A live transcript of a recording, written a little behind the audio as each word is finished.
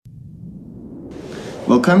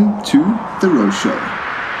Welcome to The Rose Show.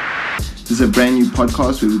 This is a brand new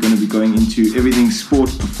podcast where we're going to be going into everything sport,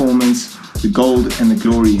 performance, the gold and the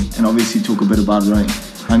glory, and obviously talk a bit about rowing.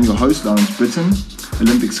 I'm your host, Lawrence Britton,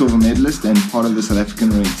 Olympic silver medalist and part of the South African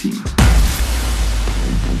rowing team.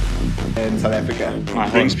 In South Africa.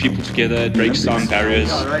 It brings people together, it breaks down barriers.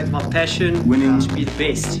 Yeah, right. My passion Winning. to be the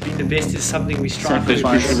best. Being the best is something we strive for. There's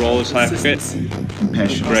crucial role in South Africa.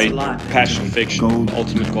 Compassion. Great passion, fiction, Gold.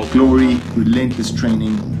 ultimate goal. Glory, relentless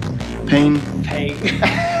training, pain.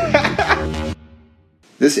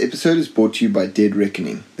 This episode is brought to you by Dead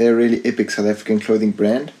Reckoning. They're a really epic South African clothing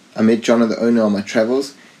brand. I met John, the owner, on my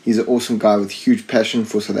travels. He's an awesome guy with huge passion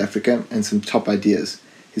for South Africa and some top ideas.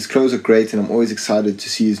 His clothes are great and I'm always excited to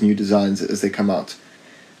see his new designs as they come out.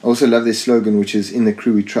 I also love their slogan, which is "In the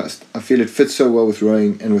crew we trust." I feel it fits so well with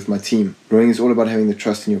rowing and with my team. Rowing is all about having the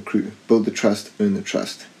trust in your crew. Build the trust, earn the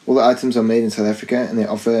trust. All the items are made in South Africa and they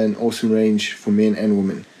offer an awesome range for men and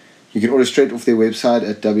women. You can order straight off their website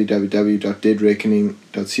at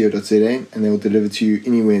www.deadreckoning.co.za and they will deliver to you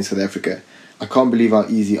anywhere in South Africa. I can't believe how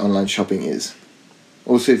easy online shopping is.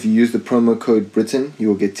 Also, if you use the promo code BRITTAIN, you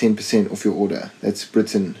will get 10% off your order. That's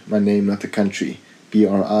Britain, my name, not the country.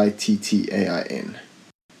 BRITTAIN.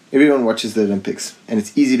 Everyone watches the Olympics, and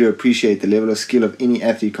it's easy to appreciate the level of skill of any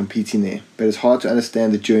athlete competing there, but it's hard to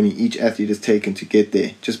understand the journey each athlete has taken to get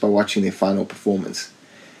there just by watching their final performance.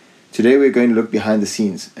 Today we're going to look behind the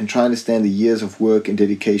scenes and try to understand the years of work and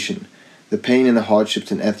dedication, the pain and the hardships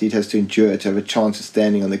an athlete has to endure to have a chance of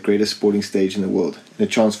standing on the greatest sporting stage in the world, and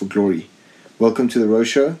a chance for glory. Welcome to The Rose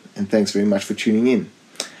Show, and thanks very much for tuning in.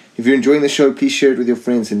 If you're enjoying the show, please share it with your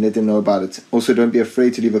friends and let them know about it. Also, don't be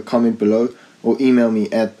afraid to leave a comment below or email me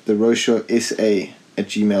at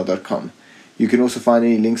theroseshowsa@gmail.com. You can also find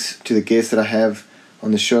any links to the guests that I have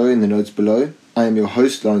on the show in the notes below. I am your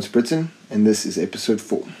host, Lawrence Britton, and this is episode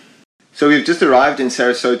 4. So we've just arrived in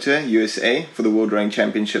Sarasota, USA for the World Rowing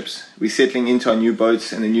Championships. We're settling into our new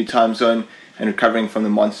boats and the new time zone and recovering from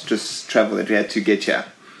the monstrous travel that we had to get here.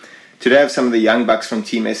 Today I have some of the Young Bucks from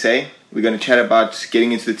Team SA. We're going to chat about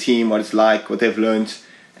getting into the team, what it's like, what they've learned,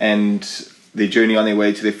 and their journey on their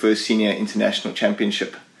way to their first senior international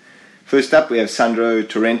championship. First up, we have Sandro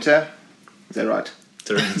Torrente. Is that right?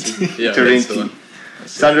 Torrenti. Yeah, Torrenti.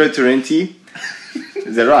 Sandro Torrenti.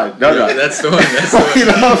 Is that right? No, yeah, right. That's the one. That's the one. You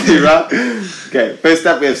love me, right? Okay, first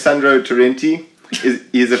up, we have Sandro Torrenti.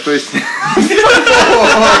 He's the first...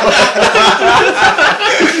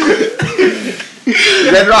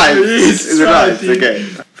 Is that right? Yes, is it right? Dude. Okay.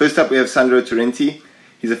 First up, we have Sandro Torrenti.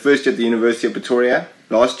 He's a first year at the University of Pretoria.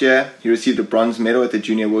 Last year, he received a bronze medal at the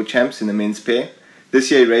Junior World Champs in the men's pair. This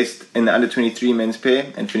year, he raced in the under-23 men's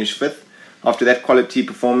pair and finished 5th. After that quality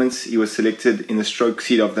performance, he was selected in the stroke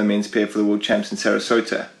seed of the men's pair for the World Champs in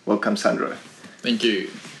Sarasota. Welcome, Sandro. Thank you.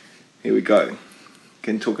 Here we go. You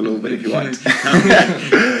can talk a little bit if you want.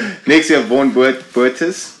 Next, we have Vaughan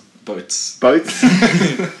Boertes. Boats.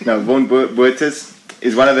 No, Vaughan Boertes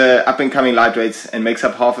is one of the up-and-coming lightweights and makes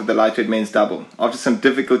up half of the lightweight men's double. After some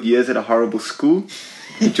difficult years at a horrible school,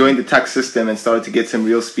 he joined the tuck system and started to get some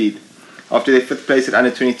real speed. After their 5th place at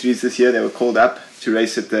under-23s this year, they were called up to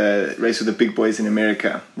race with the big boys in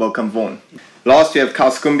America. Welcome, Vaughan. Last, we have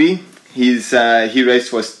Carl Scumbi. He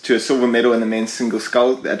raced to a silver medal in the men's single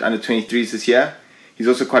scull at under-23s this year. He's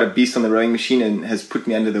also quite a beast on the rowing machine and has put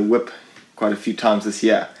me under the whip quite a few times this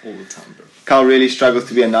year. All the time, bro. Carl really struggles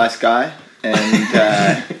to be a nice guy and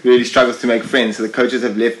really struggles to make friends. So the coaches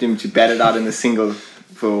have left him to bat it out in the single at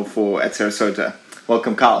Sarasota.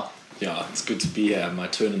 Welcome, Carl. Yeah, it's good to be here. My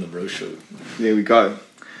turn in the Bro Show. There we go.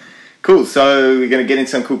 Cool. So we're going to get into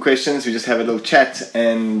some cool questions. We just have a little chat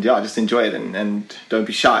and just enjoy it and don't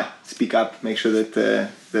be shy. Speak up. Make sure that the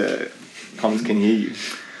comments can hear you.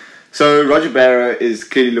 So Roger Barrow is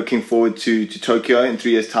clearly looking forward to Tokyo in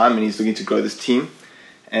 3 years' time, and he's looking to grow this team.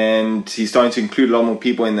 And he's starting to include a lot more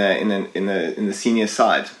people in the senior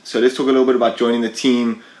side. So let's talk a little bit about joining the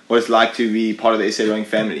team, what it's like to be part of the SA rowing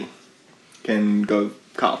family. Can go,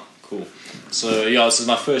 Carl. Cool. So this is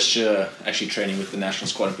my first year actually training with the national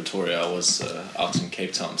squad in Pretoria. I was out in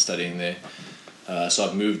Cape Town studying there. So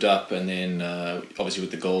I've moved up, and then obviously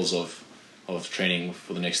with the goals of training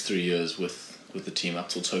for the next 3 years with the team up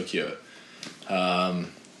till Tokyo.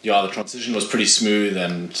 The transition was pretty smooth,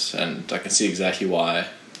 and I can see exactly why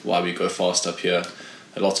we go fast up here.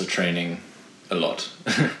 Lots of training, a lot,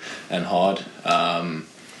 and hard. I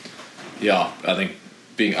think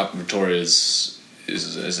being up in Pretoria is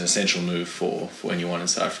an essential move for anyone in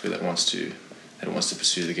South Africa that wants to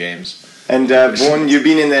pursue the games. And Vaughan, you've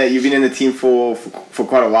been in the team for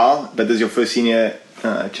quite a while, but this is your first senior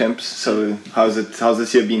champs. So how's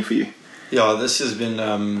this year been for you? Yeah, this has been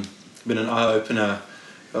an eye opener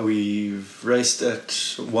We've raced at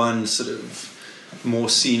one sort of more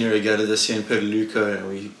senior regatta this year in Petaluco, and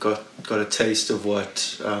we got a taste of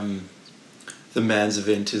what the man's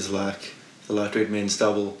event is like, the lightweight men's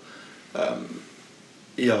double.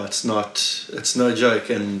 It's no joke,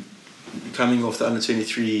 and coming off the under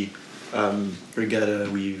 23 regatta,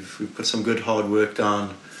 we've put some good hard work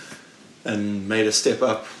down and made a step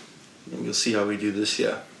up, and we'll see how we do this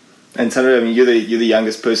year. And Sandra, I mean, you're the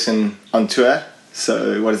youngest person on tour,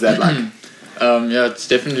 so what is that like? It's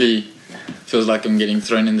definitely feels like I'm getting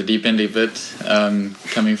thrown in the deep end a bit.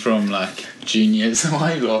 Coming from like juniors,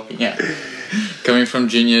 why are you laughing? Yeah, coming from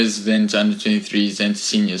juniors, then to under 23s, then to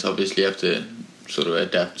seniors. Obviously, have to sort of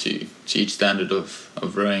adapt to each standard of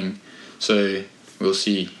rowing. So we'll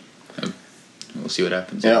see. We'll see what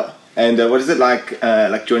happens. Yeah. And what is it like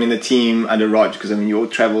joining the team under Rog? Because I mean, you all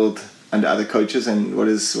travelled under other coaches, and what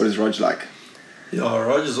is Rog like? Yeah,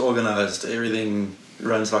 Rog is organised. Everything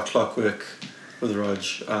runs like clockwork with Rog.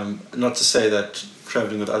 Not to say that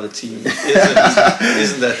travelling with other teams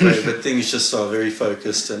isn't that way, but things just are very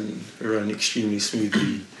focused and run extremely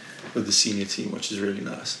smoothly with the senior team, which is really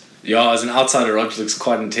nice. Yeah, as an outsider, Rog looks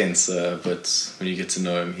quite intense, but when you get to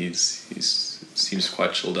know him, he seems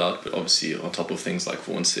quite chilled out. But obviously, on top of things like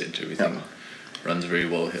Vaughan said, everything runs very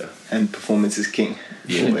well here. And performance is king.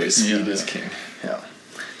 Yeah, speed is king. Yeah.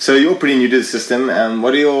 So you're pretty new to the system.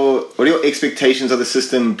 What are your expectations of the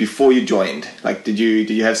system before you joined? Like, did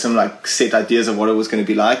you have some like set ideas of what it was going to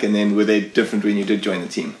be like, and then were they different when you did join the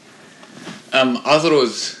team? I thought it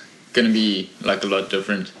was going to be like a lot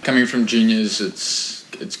different. Coming from juniors,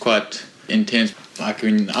 it's quite intense. Like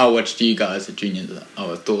when I watched you guys at juniors,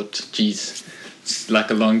 I thought, geez, it's like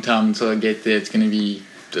a long time until I get there. It's going to be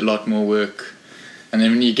a lot more work. And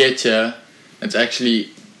then when you get here, it's actually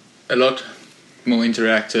a lot more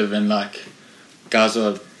interactive, and like guys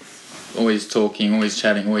are always talking, always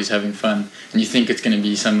chatting, always having fun, and you think it's going to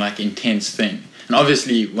be some like intense thing. And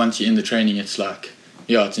obviously once you're in the training, it's like,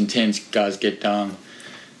 it's intense. Guys get down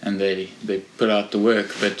and they put out the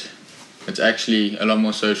work, but it's actually a lot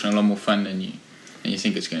more social and a lot more fun than you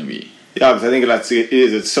think it's going to be. Yeah, because I think it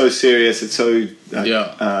is. It's so serious. It's so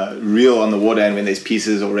real on the water, and when there's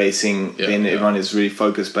pieces or racing, then everyone is really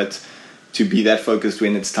focused. But to be that focused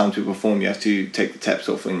when it's time to perform, you have to take the taps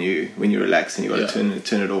off when you relax, and you got to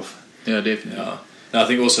turn it off. Yeah, definitely. Yeah. Now, I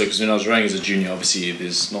think also because when I was rowing as a junior, obviously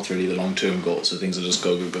there's not really the long-term goal, so things are just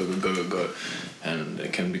go, and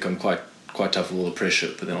it can become quite tough with all the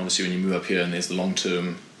pressure. But then obviously when you move up here and there's the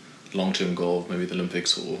long-term goal, maybe the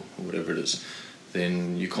Olympics or whatever it is,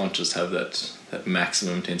 then you can't just have that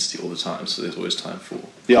maximum intensity all the time. So there's always time for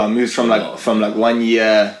it moves from 1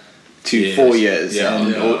 year to 4 years,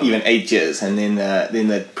 or even 8 years, and then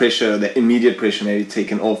that pressure, the immediate pressure, may be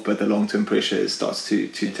taken off, but the long-term pressure starts to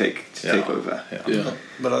take over.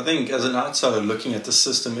 But I think as an outsider looking at the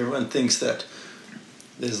system, everyone thinks that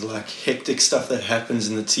there's like hectic stuff that happens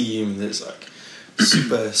in the team. There's like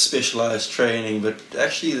super specialized training, but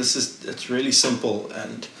actually it's really simple,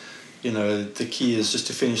 and the key is just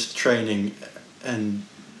to finish the training. And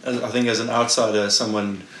I think as an outsider,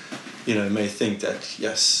 someone may think that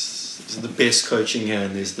yes, this is the best coaching here,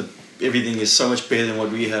 and everything is so much better than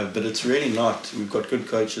what we have, but it's really not. We've got good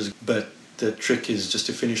coaches, but the trick is just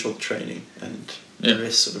to finish all the training, and the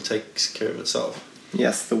rest sort of takes care of itself.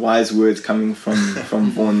 Yes, the wise words coming from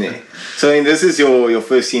Vaughan there. So this is your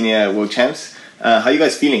first senior world champs. How are you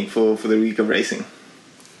guys feeling for the week of racing?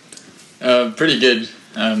 Pretty good.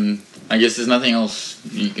 I guess there's nothing else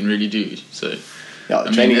you can really do. So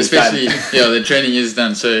the training is done. The training is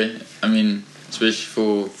done. So I mean,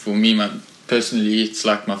 especially for me, personally, it's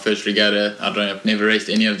like my first regatta. I've never raced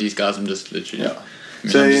any of these guys. I'm just literally. I'm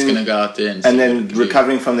just gonna go out there and then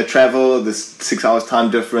recovering from the travel, this 6 hours time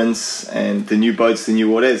difference, and the new boats, the new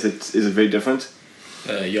water. Is it very different?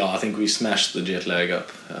 I think we smashed the jet lag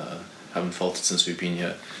up. Haven't felt it since we've been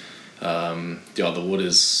here. The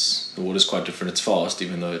water's quite different. It's fast,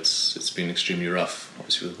 even though it's been extremely rough.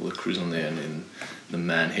 Obviously with all the crews on there and then the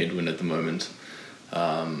man headwind at the moment.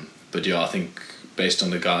 I think based on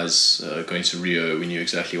the guys going to Rio, we knew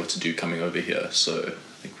exactly what to do coming over here. So I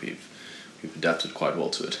think we've adapted quite well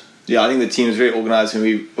to it. Yeah, I think the team is very organised, and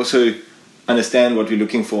we also understand what we're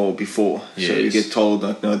looking for before. Yes. So we get told,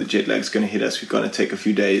 no, the jet lag's going to hit us. We've got to take a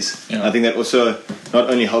few days. Yeah. I think that also not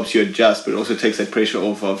only helps you adjust, but it also takes that pressure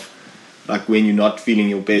off of like when you're not feeling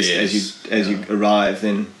your best as you arrive,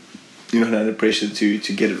 then you're not under pressure to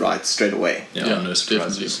get it right straight away. No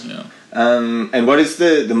surprises. And what is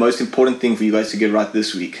the most important thing for you guys to get right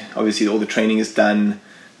this week? Obviously, all the training is done,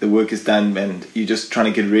 the work is done, and you're just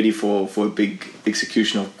trying to get ready for a big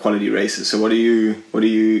execution of quality races. So what are you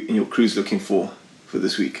in your crews looking for for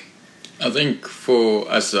this week? I think for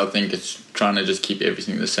us, it's trying to just keep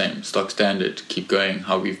everything the same, stock standard, keep going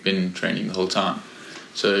how we've been training the whole time.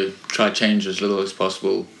 So try change as little as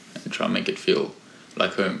possible and try and make it feel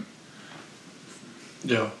like home.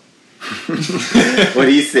 Yeah. What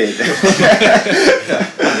he said. I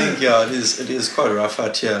think it is quite rough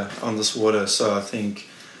out here on this water. So I think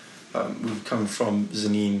we've come from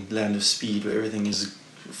Zanin, land of speed, where everything is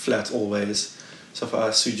flat always. So for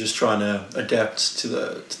us, we're just trying to adapt to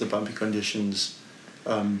the bumpy conditions.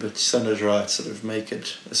 But Sunder's right, sort of make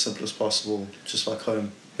it as simple as possible, just like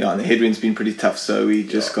home. Yeah, and the headwind's been pretty tough, so we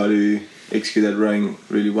just got to execute that rowing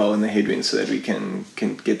really well in the headwind so that we can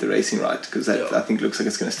get the racing right, because that I think looks like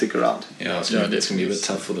it's going to stick around. Yeah, it's going to be a bit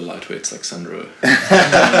tough for the lightweights like Sandro.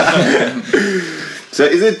 So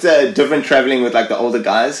is it different traveling with like the older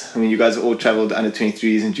guys? I mean, you guys all traveled under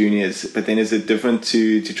 23s and juniors, but then is it different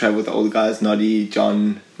to travel with the older guys? Noddy,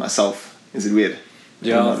 John, myself. Is it weird?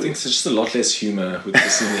 Yeah, I think it's just a lot less humour with the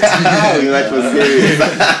seniors. That was serious.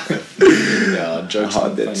 Yeah, jokes are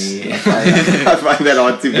funny. I find that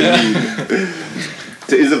hard to believe.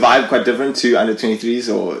 So is the vibe quite different to under 23s,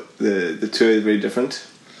 or the tour is very different?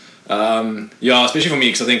 Yeah, especially for me,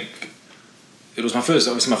 because I think it was my first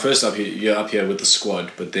year up here with the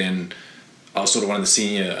squad, but then I was sort of one of the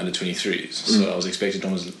senior under 23s, so I was expected to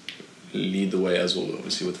almost lead the way as well,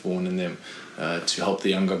 obviously with Vaughan and them, to help the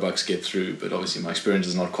younger bucks get through. But obviously my experience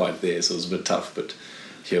is not quite there, so it was a bit tough. But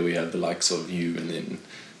here we have the likes of you and then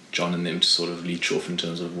John and them to sort of leech off in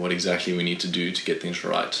terms of what exactly we need to do to get things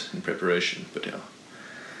right in preparation. But yeah.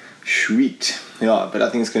 Sweet. Yeah, but I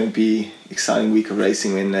think it's going to be exciting week of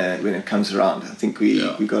racing when it comes around. I think we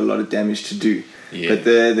got a lot of damage to do. Yeah. But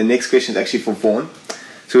the next question is actually for Vaughan.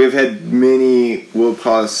 So we've had many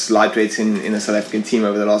world-class lightweights in the South African team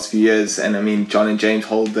over the last few years, and I mean John and James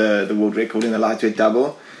hold the world record in the lightweight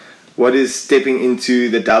double. What is stepping into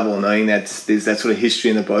the double, knowing that there's that sort of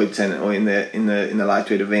history in the boat or in the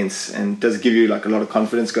lightweight events, and does it give you like a lot of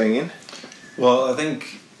confidence going in? Well, I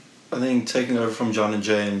think taking over from John and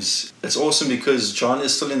James, it's awesome because John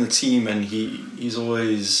is still in the team and he's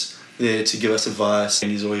always there to give us advice, and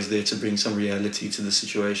he's always there to bring some reality to the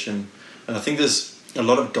situation. And I think there's a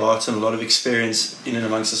lot of data and a lot of experience in and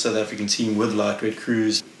amongst the South African team with lightweight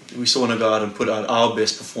crews. We still want to go out and put out our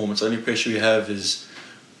best performance. The only pressure we have is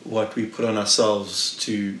what we put on ourselves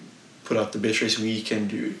to put out the best race we can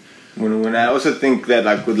do. When I also think that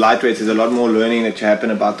like with lightweights, there's a lot more learning that should happen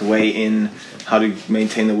about the weigh in, how to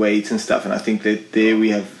maintain the weights and stuff. And I think that there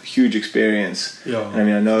we have huge experience. Yeah. And I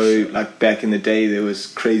mean, I know like back in the day there was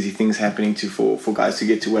crazy things happening for guys to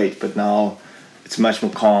get to weight, but now it's much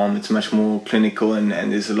more calm, it's much more clinical, and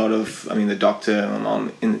there's a lot of, I mean, the doctor, my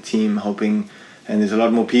mom in the team helping, and there's a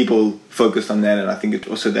lot more people focused on that, and I think that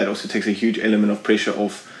also takes a huge element of pressure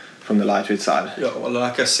off from the lightweight side. Yeah, well,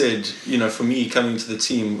 like I said, for me coming to the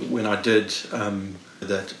team when I did,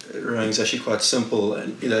 that rowing's actually quite simple,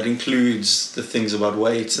 and that includes the things about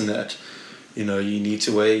weights and that, you need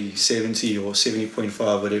to weigh 70 or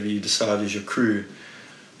 70.5, whatever you decide is your crew.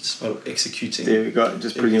 It's about executing. There we go,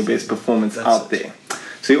 just putting your best performance out there.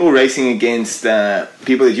 So you're all racing against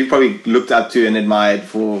people that you've probably looked up to and admired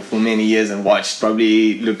for many years and watched,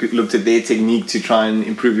 probably looked at their technique to try and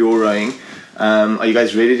improve your rowing. Are you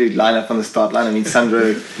guys ready to line up on the start line? I mean,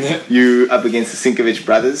 Sandro, you up against the Sinkovic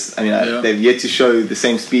brothers. I mean, they've yet to show the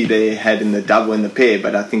same speed they had in the double and the pair,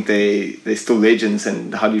 but I think they're still legends.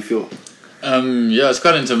 And how do you feel? It's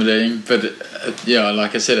quite intimidating, but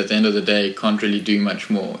like I said, at the end of the day, you can't really do much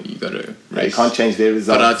more. You got to race. You can't change their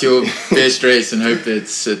results. Put out your best race and hope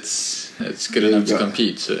it's good enough to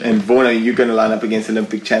compete. So. And Vaughan, are you going to line up against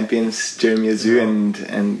Olympic champions Jeremy Azu, and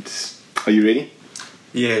are you ready?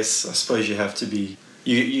 Yes, I suppose you have to be.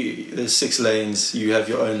 There's 6 lanes. You have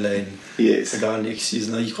your own lane. Yes. The guy next to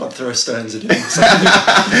you, you can't throw stones at him. Would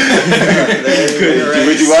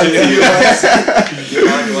you want to? You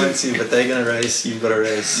might want to, but they're going to race. You've got to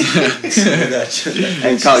race.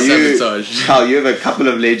 And Carl, you have a couple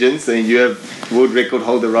of legends. I mean, you have world record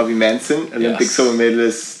holder Robbie Manson, Olympic silver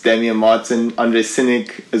medalist Damian Martin, Andre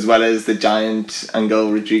Sinek, as well as the giant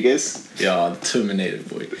Angel Rodriguez. Yeah, the Terminator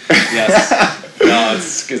boy. Yes. No,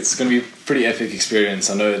 it's going to be a pretty epic experience.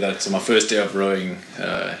 I know that my first day of rowing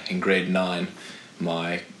in grade 9,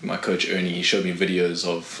 my coach Ernie, he showed me videos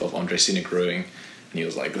of Andre Sinek rowing, and he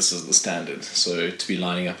was like, "This is the standard." So to be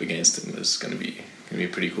lining up against him is going to be a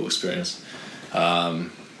pretty cool experience.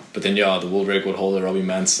 But then the world record holder Robbie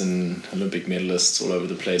Manson, Olympic medalists all over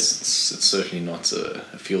the place. It's certainly not a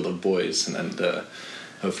field of boys, and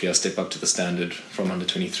hopefully I step up to the standard from under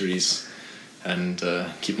 23s. And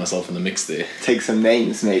keep myself in the mix there. Take some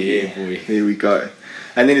names, maybe. Yeah, boy. There we go.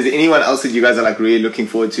 And then is there anyone else that you guys are like really looking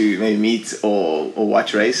forward to maybe meet or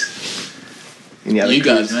watch race? Any other You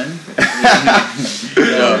crews? guys, man.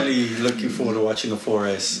 Yeah, really looking forward to watching the 4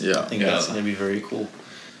 race. Yeah. I think that's going to be very cool.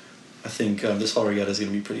 I think this whole regatta is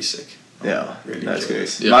going to be pretty sick. Yeah, Really that's enjoy good.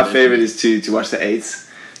 this. Yeah, My definitely. favorite is to watch the 8s.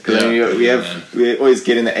 Because Yeah, we always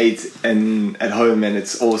get in the 8 and at home and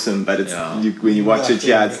it's awesome, but it's Yeah. when you watch it,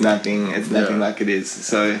 Nothing. it's nothing Yeah. like it is.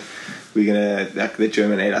 So we're gonna like the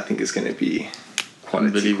German 8. I think is gonna be quality.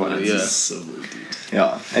 Unbelievable, yeah. So, dude.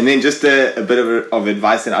 Yeah, and then just a bit of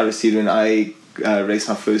advice that I received when I raced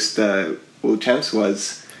my first world champs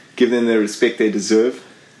was give them the respect they deserve,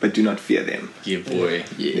 but do not fear them. Yeah, boy.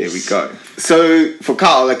 Yes. There we go. So for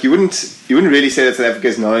Carl, like you wouldn't really say that South Africa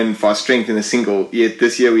is known for our strength in the single. Yet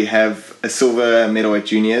this year we have a silver medal at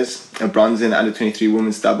juniors, a bronze in under 23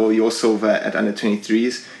 women's double, your silver at under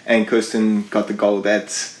 23s, and Kirsten got the gold at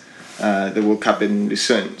the World Cup in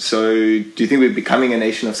Lucerne. So do you think we're becoming a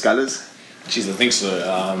nation of scholars? Jeez, I think so.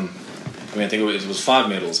 I mean, I think it was 5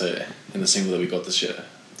 medals in the single that we got this year.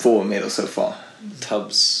 4 medals so far.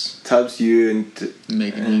 Tubbs, you, and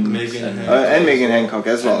Megan. Megan and Megan Hancock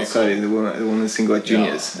as well. And Sorry, the women's single at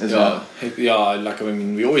juniors as well. Yeah, like I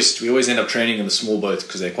mean, we always end up training in the small boats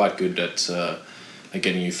because they're quite good at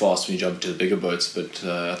getting you fast when you jump to the bigger boats. But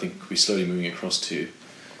I think we're slowly moving across to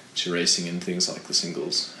racing and things like the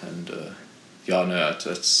singles. And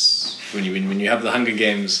it's when you have the Hunger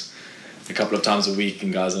Games a couple of times a week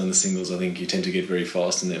and guys are in the singles, I think you tend to get very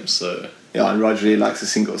fast in them. So. Yeah, and Roger really likes the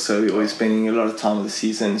singles, so we're always spending a lot of time of the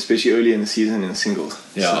season, especially early in the season in the singles.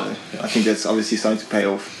 Yeah, so yeah. I think that's obviously starting to pay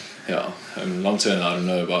off. Yeah, long term I don't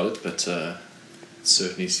know about it, but it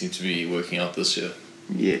certainly seems to be working out this year.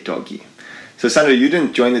 Yeah, doggy. So Sandra, you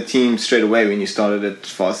didn't join the team straight away when you started at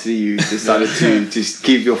varsity. You decided to just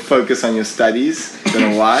keep your focus on your studies.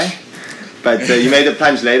 Don't know why, but you made the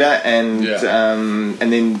plunge later, and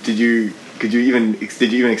then did you even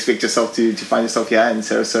expect yourself to find yourself here in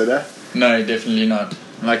Sarasota? No, definitely not.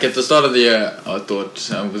 Like at the start of the year, I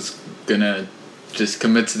thought I was gonna just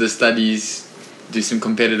commit to the studies, do some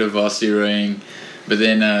competitive varsity rowing, but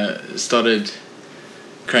then started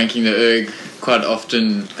cranking the erg quite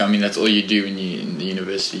often. I mean, that's all you do when you're in the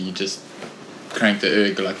university. You just crank the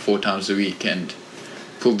erg like 4 times a week and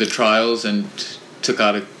pulled the trials and took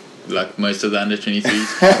out like most of the under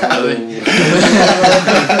 23s.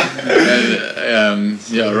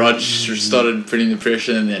 And Raj started putting the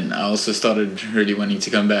pressure, and then I also started really wanting to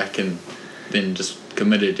come back, and then just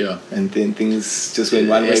committed. And then things just went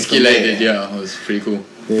one way from escalated. there. It was pretty cool.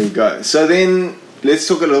 There we go. So then let's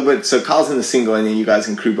talk a little bit. So Carl's in the single, and then you guys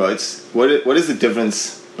in crew boats. What is the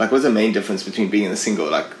difference? Like, what's the main difference between being in the single?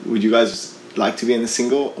 Like, would you guys like to be in the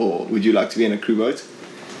single, or would you like to be in a crew boat?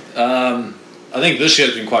 I think this year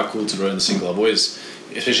has been quite cool to row in the single. I've always,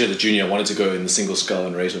 especially as a junior, I wanted to go in the single scull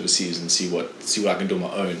and race overseas and see what I can do on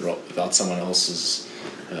my own without someone else's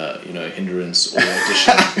hindrance or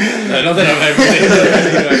addition. No, not that I'm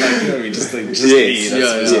everything. Just me.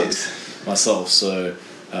 That's myself. So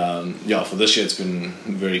for this year it's been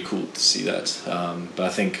very cool to see that. But I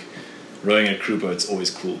think rowing a crew boat's always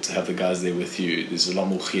cool to have the guys there with you. There's a lot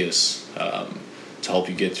more gears to help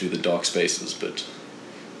you get through the dark spaces. But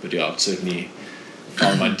yeah, I've certainly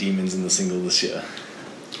found my demons in the single this year.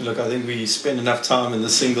 Look, I think we spend enough time in the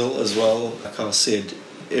single as well. Like I said,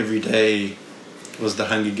 every day was the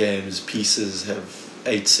Hunger Games. Pieces have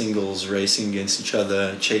 8 singles racing against each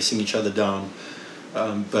other, chasing each other down.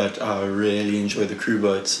 But I really enjoy the crew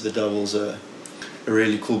boats. The doubles are a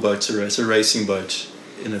really cool boat to race, a racing boat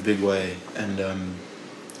in a big way. And I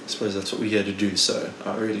suppose that's what we're here to do. So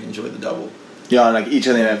I really enjoy the double. Yeah, and like each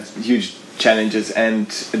of them have huge challenges and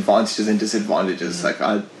advantages and disadvantages. Like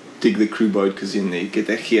I dig the crew boat because you get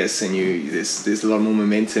that gears and there's a lot more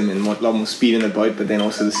momentum and a lot more speed in the boat, but then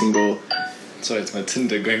also the single. Sorry, it's my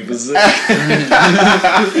Tinder going berserk.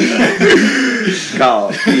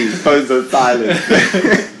 Carl, please pose on silent.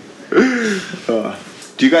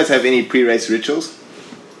 Do you guys have any pre-race rituals?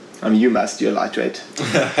 I mean, you must. You're lightweight.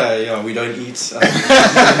 Yeah, we don't eat.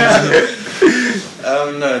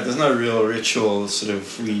 No, there's no real ritual. Sort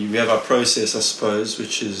of, we have our process, I suppose,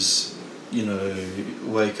 which is,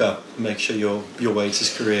 wake up, make sure your weight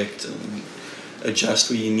is correct, and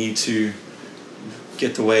adjust where you need to,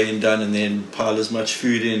 get the weigh-in done, and then pile as much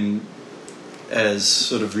food in as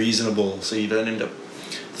sort of reasonable, so you don't end up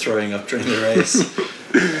throwing up during the race.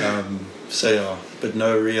 But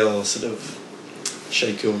no real sort of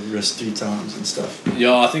shake your wrist 3 times and stuff.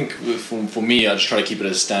 Yeah, I think for me, I just try to keep it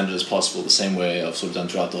as standard as possible, the same way I've sort of done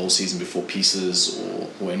throughout the whole season before pieces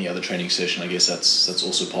or any other training session. I guess that's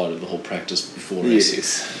also part of the whole practice before racing.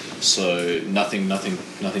 Yes. So nothing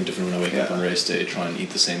different when I wake up on race day. Try and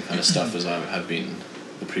eat the same kind of stuff as I have been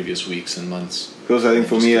the previous weeks and months. Because I think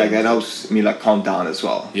for me, like that helps me like calm down as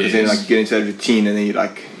well. Because then like you get into that routine, and then you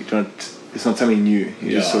don't. It's not something new.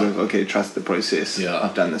 You just sort of trust the process. Yeah.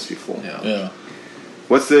 I've done this before. Yeah.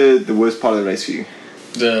 What's the worst part of the race for you?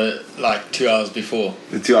 The 2 hours before.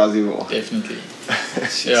 The 2 hours before. Definitely.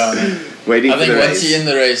 Yeah. Waiting I for think the once race. you're in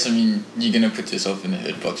the race, I mean, you're gonna put yourself in the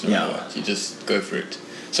hurt box no matter Yeah. what. You just go for it.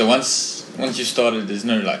 So once you started, there's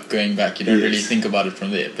no like going back. You don't really think about it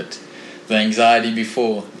from there. But the anxiety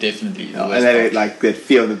before, definitely. The worst And then part. like that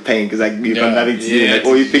fear of the pain, because like you've got nothing to do. Yeah, Like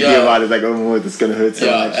all you're thinking yeah. about is like, oh, this is gonna hurt so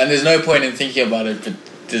much. and there's no point in thinking about it, but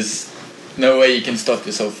there's no way you can stop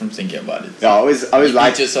yourself from thinking about it. Yeah, I always You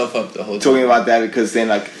like beat yourself up the whole talking time. about that, because then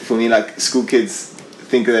like for me, like school kids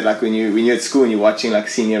think that like when you're at school and you're watching like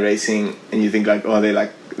senior racing, and you think like, oh,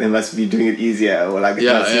 they must be doing it easier, or like it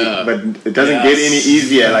must be, but it doesn't get any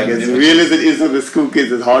easier. Like as real as it is for the school kids,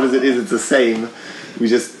 as hard as it is, it's the same. You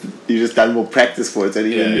just done more practice for it, so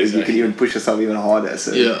you can even push yourself even harder.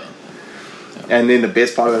 So and then the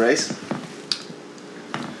best part of the race,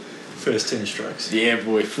 First 10 strokes. Yeah,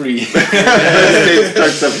 boy, free.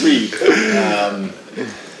 strokes are free.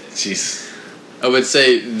 Jeez. I would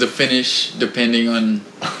say the finish, depending on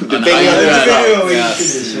how you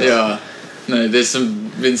Yes. run. Yeah. No, there's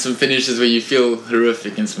been some finishes where you feel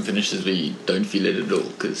horrific, and some finishes where you don't feel it at all.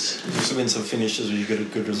 Because There's also been some finishes where you get a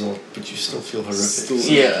good result, but you still feel horrific.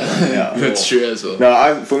 yeah, that's true as well.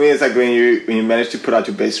 No, for me it's like when you manage to put out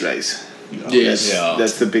your best race. Yes.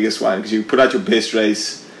 That's the biggest one, because you put out your best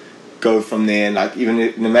race, go from there, and like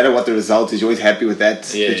even no matter what the result is, you're always happy with that.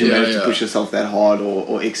 That you managed to push yourself that hard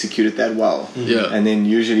or execute it that well. Yeah. And then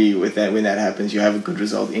usually with that, when that happens, you have a good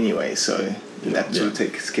result anyway. So that sort of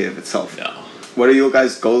takes care of itself. Yeah. What are your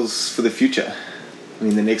guys' goals for the future? I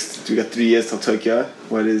mean, we got 3 years till Tokyo.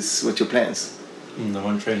 What's your plans? No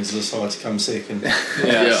one trains this hard to come second.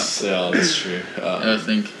 Yes. Yeah, that's true. I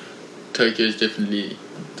think Tokyo is definitely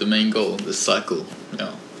the main goal. The cycle.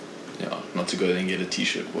 Yeah. Yeah, not to go there and get a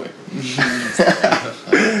t-shirt, boy.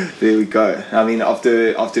 There we go. I mean,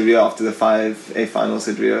 after Rio, after the 5A finals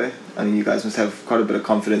at Rio, I mean, you guys must have quite a bit of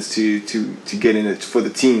confidence to get in it for the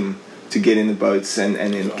team, to get in the boats and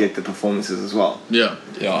then get the performances as well. Yeah.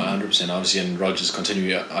 Yeah, 100%. Obviously, and Roger's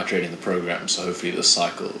continue iterating the program, so hopefully this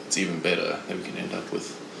cycle it's even better that we can end up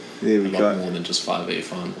with There a we lot go. more than just 5A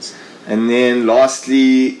finals. And then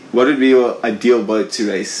lastly, what would be your ideal boat to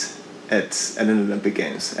race at an Olympic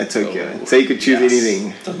Games at Tokyo? Oh, Say you could choose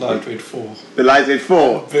anything. The lightweight 4. The lightweight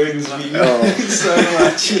 4. Burns me Oh. so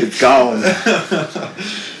much. It's gone.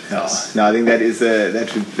 No, I think that is a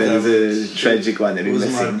tragic one that we're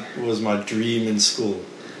missing. Was my dream in school,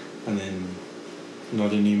 and then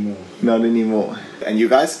not anymore. Not anymore. And you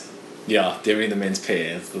guys? Yeah, definitely the men's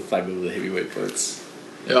pair. It's the flag of the heavyweight boats.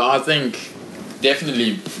 Yeah, I think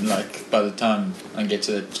definitely, like, by the time I get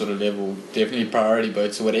to that sort of level, definitely priority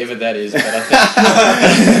boats or whatever that is. But I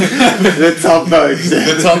think The top boat.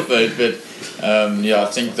 the top boat. But I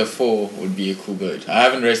think the 4 would be a cool boat. I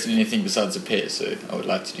haven't raced in anything besides a pair, so I would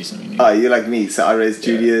like to do something new. Oh, you're like me. So I raced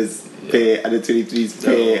juniors, pair, under 23s,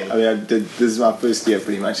 pair. I mean, this is my first year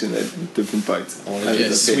pretty much in the different boats. Oh,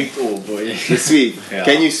 yeah, sweep all, boy. The sweep. Yeah.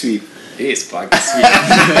 Can you sweep? Yes, but I can sweep.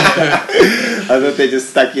 I thought they just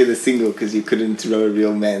stuck you in the single because you couldn't row a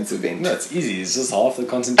real man's event. No, it's easy. It's just half the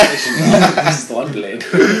concentration. It's the one blade.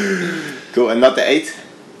 Cool. And not the 8?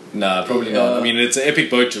 Nah, probably not. I mean, it's an epic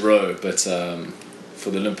boat to row, but for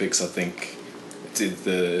the Olympics, I think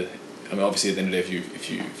obviously at the end of the day, if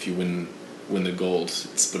you win the gold,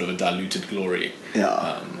 it's a bit of a diluted glory.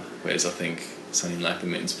 Yeah. Whereas I think something like the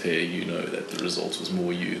men's pair, you know that the result was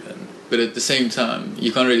more you than. But at the same time,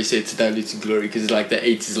 you can't really say it's a diluted glory because like the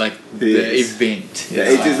 8 is like the Yes. event. The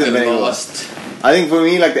It's 8 is like the main last. I think for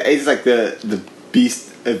me, like the 8 is like the beast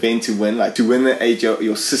event to win. Like to win the 8,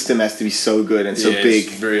 your system has to be so good and so big.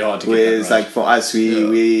 It's very hard to Whereas get that right. like for us,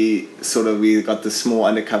 we got the small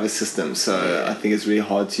undercover system, so I think it's really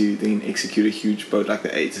hard to then execute a huge boat like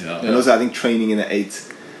the 8. Yeah. And also I think training in the 8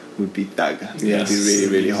 would be thug. It would be really,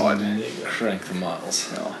 really hard. Crank the miles.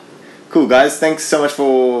 Yeah. Cool guys, thanks so much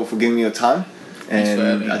for giving me your time. Thanks for And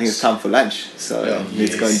having I think us. it's time for lunch. So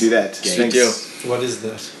let's go and do that. Thank you. What is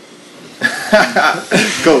that?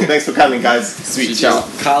 Cool, thanks for coming guys. Sweet, ciao.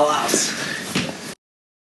 Call out.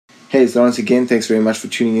 Hey, it's Lawrence again. Thanks very much for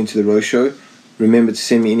tuning into the Row Show. Remember to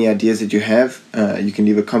send me any ideas that you have. You can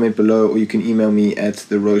leave a comment below or you can email me at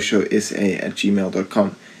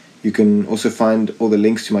therowshowsa@gmail.com. You can also find all the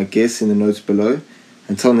links to my guests in the notes below.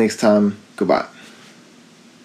 Until next time, goodbye.